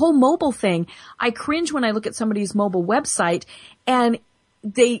 The whole mobile thing. I cringe when I look at somebody's mobile website and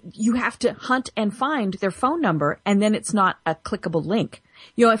you have to hunt and find their phone number, and then it's not a clickable link.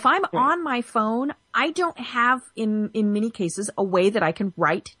 If I'm on my phone, I don't have in many cases a way that I can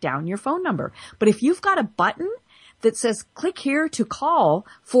write down your phone number. But if you've got a button that says click here to call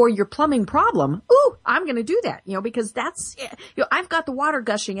for your plumbing problem, ooh, I'm going to do that, because that's, I've got the water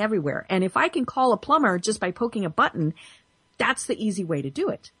gushing everywhere. And if I can call a plumber just by poking a button, that's the easy way to do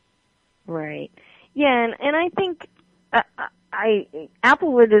it. Right. Yeah. And I think,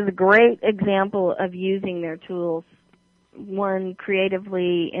 Applewood is a great example of using their tools, one,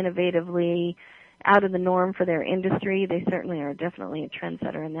 creatively, innovatively, out of the norm for their industry. They certainly are definitely a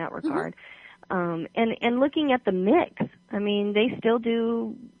trendsetter in that regard. And looking at the mix, I mean, they still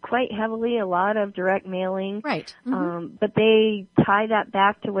do quite heavily a lot of direct mailing. Right. But they tie that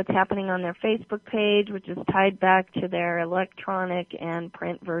back to what's happening on their Facebook page, which is tied back to their electronic and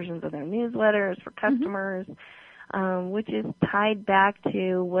print versions of their newsletters for customers, which is tied back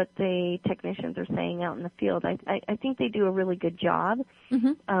to what the technicians are saying out in the field. I think they do a really good job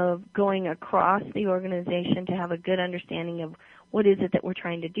of going across the organization to have a good understanding of what is it that we're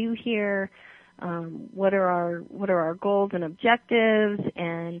trying to do here, what are our goals and objectives,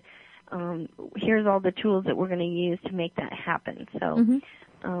 and here's all the tools that we're going to use to make that happen. So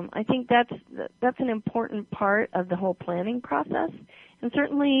I think that's an important part of the whole planning process. And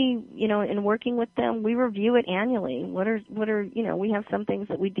certainly, in working with them, we review it annually. What are we have some things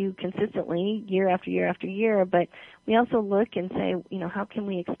that we do consistently year after year after year, but we also look and say, how can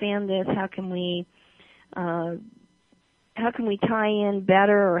we expand this? How can we tie in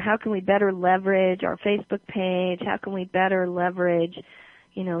better, or how can we better leverage our Facebook page? How can we better leverage,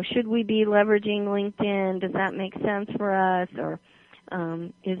 should we be leveraging LinkedIn? Does that make sense for us? Or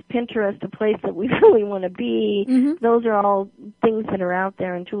is Pinterest a place that we really want to be? Those are all things that are out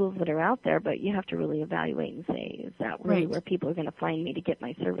there and tools that are out there, but you have to really evaluate and say, is that really where people are going to find me to get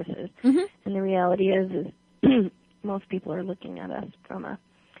my services? And the reality is most people are looking at us from a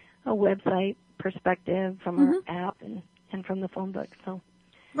website perspective, from our app, and from the phone book. So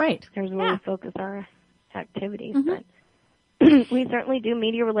there's where we focus our activities. But we certainly do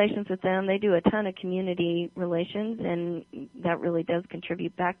media relations with them. They do a ton of community relations, and that really does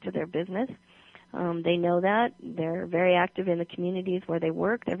contribute back to their business. They know that. They're very active in the communities where they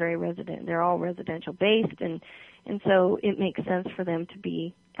work. They're all residential based, and so it makes sense for them to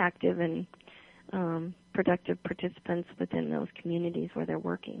be active and productive participants within those communities where they're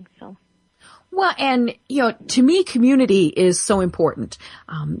working. So. Well, and, to me, community is so important.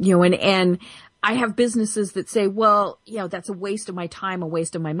 And I have businesses that say, well, that's a waste of my time, a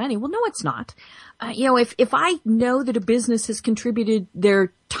waste of my money. Well, no, it's not. If I know that a business has contributed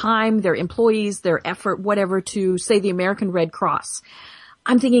their time, their employees, their effort, whatever, to, say, the American Red Cross,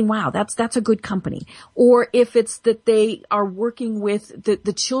 I'm thinking, wow, that's a good company. Or if it's that they are working with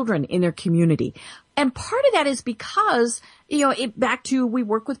the children in their community. And part of that is because, back to we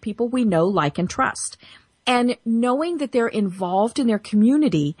work with people we know, like, and trust. And knowing that they're involved in their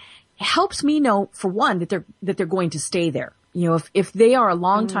community helps me know, for one, that they're going to stay there. If they are a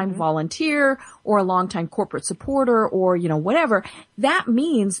longtime volunteer or a longtime corporate supporter or, whatever, that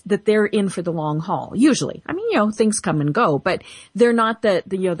means that they're in for the long haul, usually. I mean, things come and go, but they're not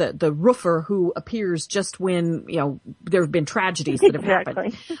the roofer who appears just when, there have been tragedies that have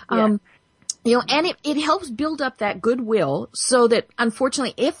happened. And it helps build up that goodwill so that,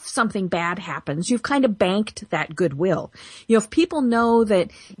 unfortunately, if something bad happens, you've kind of banked that goodwill. If people know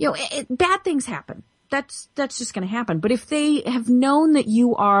that, bad things happen, that's just going to happen. But if they have known that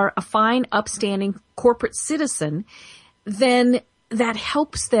you are a fine, upstanding corporate citizen, then that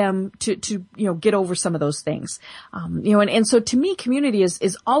helps them to get over some of those things. And so to me, community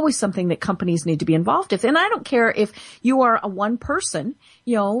is always something that companies need to be involved with. And I don't care if you are a one person,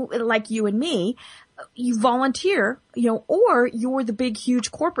 like you and me, you volunteer, or you're the big,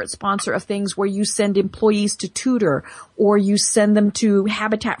 huge corporate sponsor of things where you send employees to tutor, or you send them to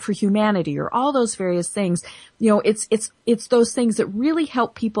Habitat for Humanity, or all those various things. It's those things that really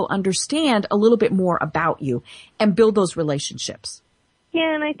help people understand a little bit more about you and build those relationships.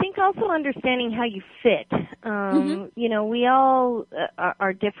 Yeah, and I think also understanding how you fit. We all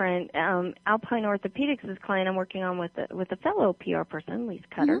are different. Alpine Orthopedics' client I'm working on with a fellow PR person, Lisa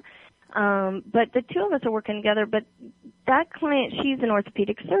Cutter. But the two of us are working together, but that client, she's an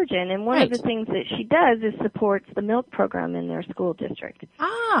orthopedic surgeon, and one of the things that she does is supports the milk program in their school district.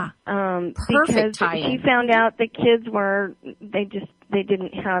 Perfect tie-in. She found out that kids they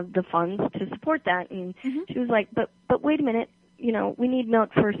didn't have the funds to support that, and she was like, but wait a minute, we need milk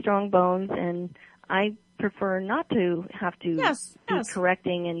for strong bones, and I prefer not to have to be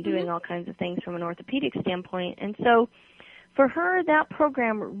correcting and doing all kinds of things from an orthopedic standpoint. And so for her, that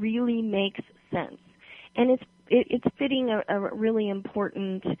program really makes sense. And it's fitting a really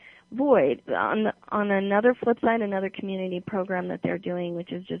important void. On another flip side, another community program that they're doing,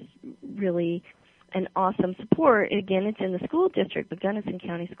 which is just really an awesome support. Again, it's in the school district, the Gunnison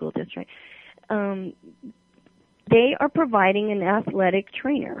County School District. They are providing an athletic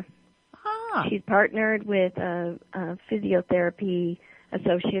trainer. She's partnered with Physiotherapy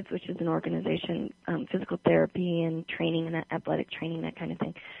Associates, which is an organization, physical therapy and training and athletic training, that kind of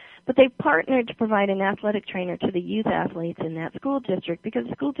thing. But they've partnered to provide an athletic trainer to the youth athletes in that school district because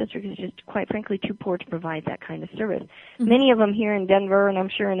the school district is just, quite frankly, too poor to provide that kind of service. Many of them here in Denver, and I'm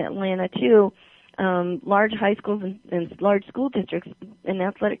sure in Atlanta too, large high schools and large school districts, an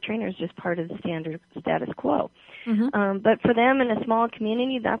athletic trainer is just part of the standard status quo. But for them in a small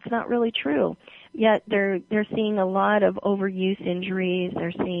community, that's not really true. Yet they're seeing a lot of overuse injuries.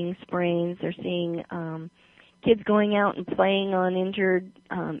 They're seeing sprains. They're seeing kids going out and playing on injured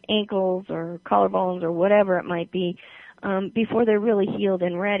ankles or collarbones or whatever it might be before they're really healed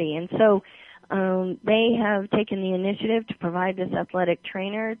and ready. And so they have taken the initiative to provide this athletic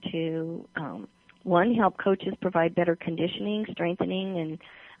trainer to one, help coaches provide better conditioning, strengthening,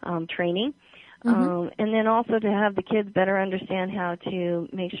 and training. And then also to have the kids better understand how to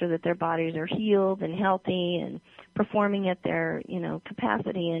make sure that their bodies are healed and healthy and performing at their,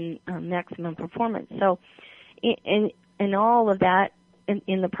 capacity and maximum performance. So in all of that,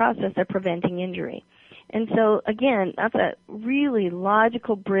 in the process, they're preventing injury. And so, again, that's a really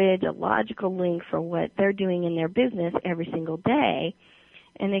logical bridge, a logical link for what they're doing in their business every single day.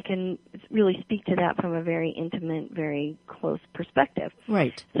 And they can really speak to that from a very intimate, very close perspective.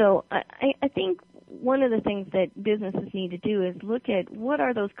 Right. So I think one of the things that businesses need to do is look at what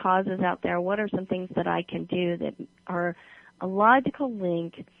are those causes out there, what are some things that I can do that are a logical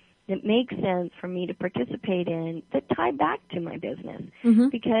link that makes sense for me to participate in that tie back to my business.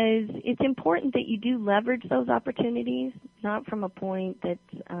 Because it's important that you do leverage those opportunities, not from a point that's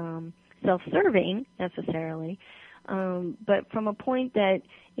self-serving necessarily, but from a point that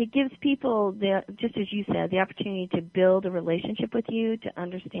it gives people, just as you said, the opportunity to build a relationship with you, to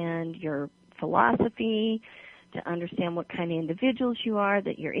understand your philosophy, to understand what kind of individuals you are,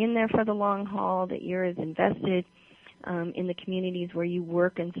 that you're in there for the long haul, that you're as invested in the communities where you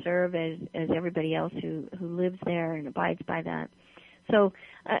work and serve as everybody else who lives there and abides by that. So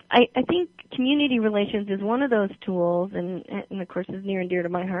I think community relations is one of those tools, and of course is near and dear to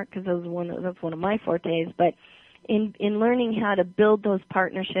my heart because that's one of my fortes. But in learning how to build those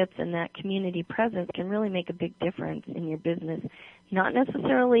partnerships and that community presence can really make a big difference in your business, not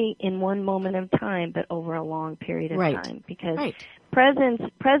necessarily in one moment of time, but over a long period of time. Because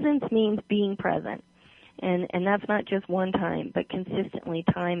presence means being present. And that's not just one time, but consistently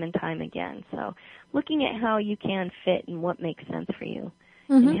time and time again. So looking at how you can fit and what makes sense for you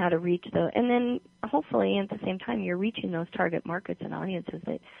and how to reach those. And then hopefully at the same time you're reaching those target markets and audiences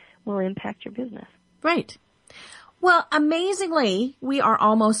that will impact your business. Right. Well, amazingly, we are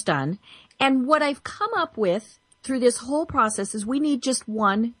almost done. And what I've come up with through this whole process is we need just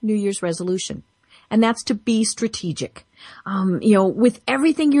one New Year's resolution. And that's to be strategic. With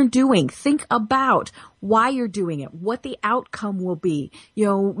everything you're doing, think about why you're doing it, what the outcome will be,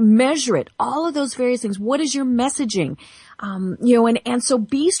 measure it, all of those various things. What is your messaging? And so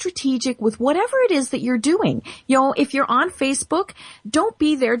be strategic with whatever it is that you're doing. If you're on Facebook, don't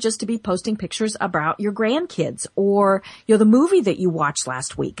be there just to be posting pictures about your grandkids or, the movie that you watched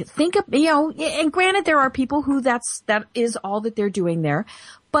last week. Think of, and granted there are people who that is all that they're doing there.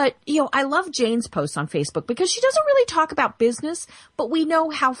 But, I love Jane's posts on Facebook because she doesn't really talk about business, but we know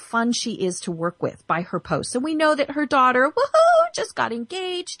how fun she is to work with by her posts. And we know that her daughter, woohoo, just got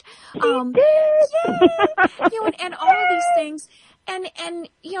engaged. And all of these things. And,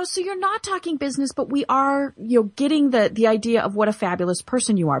 so you're not talking business, but we are, getting the idea of what a fabulous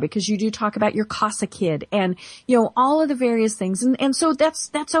person you are because you do talk about your CASA kid and, all of the various things. And so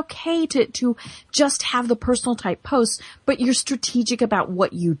that's okay to just have the personal type posts, but you're strategic about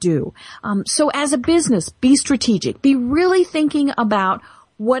what you do. So as a business, be strategic. Be really thinking about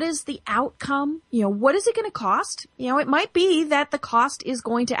what is the outcome? What is it going to cost? It might be that the cost is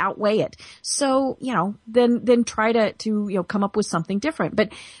going to outweigh it. So, then try to come up with something different.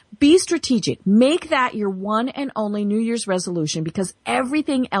 But be strategic. Make that your one and only New Year's resolution, because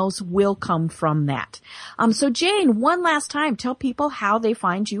everything else will come from that. So Jane, one last time, tell people how they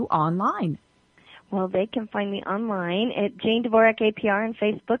find you online. Well, they can find me online at Jane Dvorak APR on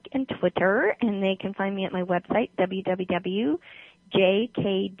Facebook and Twitter, and they can find me at my website,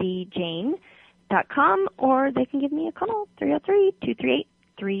 www.jkdjane.com, or they can give me a call,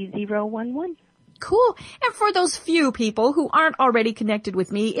 303-238-3011. Cool. And for those few people who aren't already connected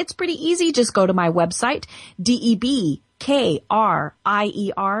with me, it's pretty easy. Just go to my website,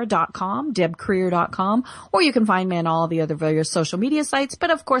 DebCreer.com, debcreer.com, or you can find me on all the other various social media sites. But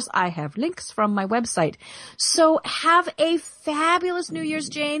of course, I have links from my website. So have a fabulous New Year's,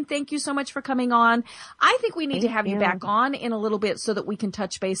 Jane. Thank you so much for coming on. I think we need to have you back on in a little bit so that we can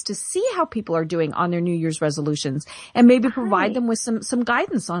touch base to see how people are doing on their New Year's resolutions and maybe provide them with some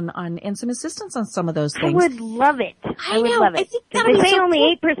guidance on and some assistance on some of those things. I would love it. I would love it. They say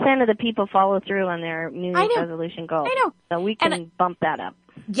only 8% of the people follow through on their New Year's resolution goals. I know. So we can bump that up.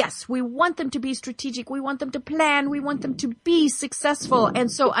 Yes, we want them to be strategic. We want them to plan. We want them to be successful. And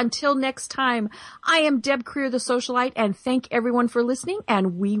so until next time, I am Deb Creer, the Socialite, and thank everyone for listening,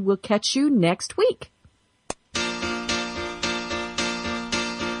 and we will catch you next week.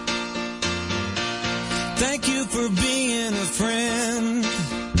 Thank you for being a friend.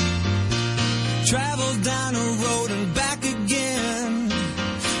 Travel down a road and back again.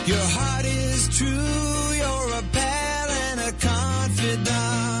 Your heart is true. You're a pal and a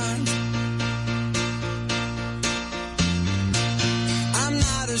confidant. I'm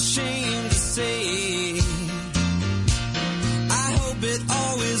not ashamed to say, I hope it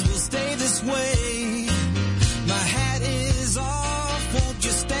always will stay this way. My hat is off. Won't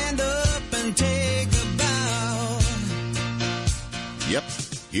you stand up and take a bow? Yep.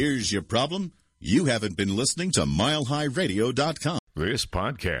 Here's your problem. You haven't been listening to MileHighRadio.com. This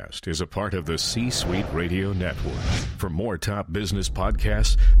podcast is a part of the C-Suite Radio Network. For more top business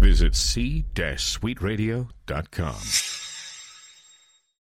podcasts, visit c-suiteradio.com.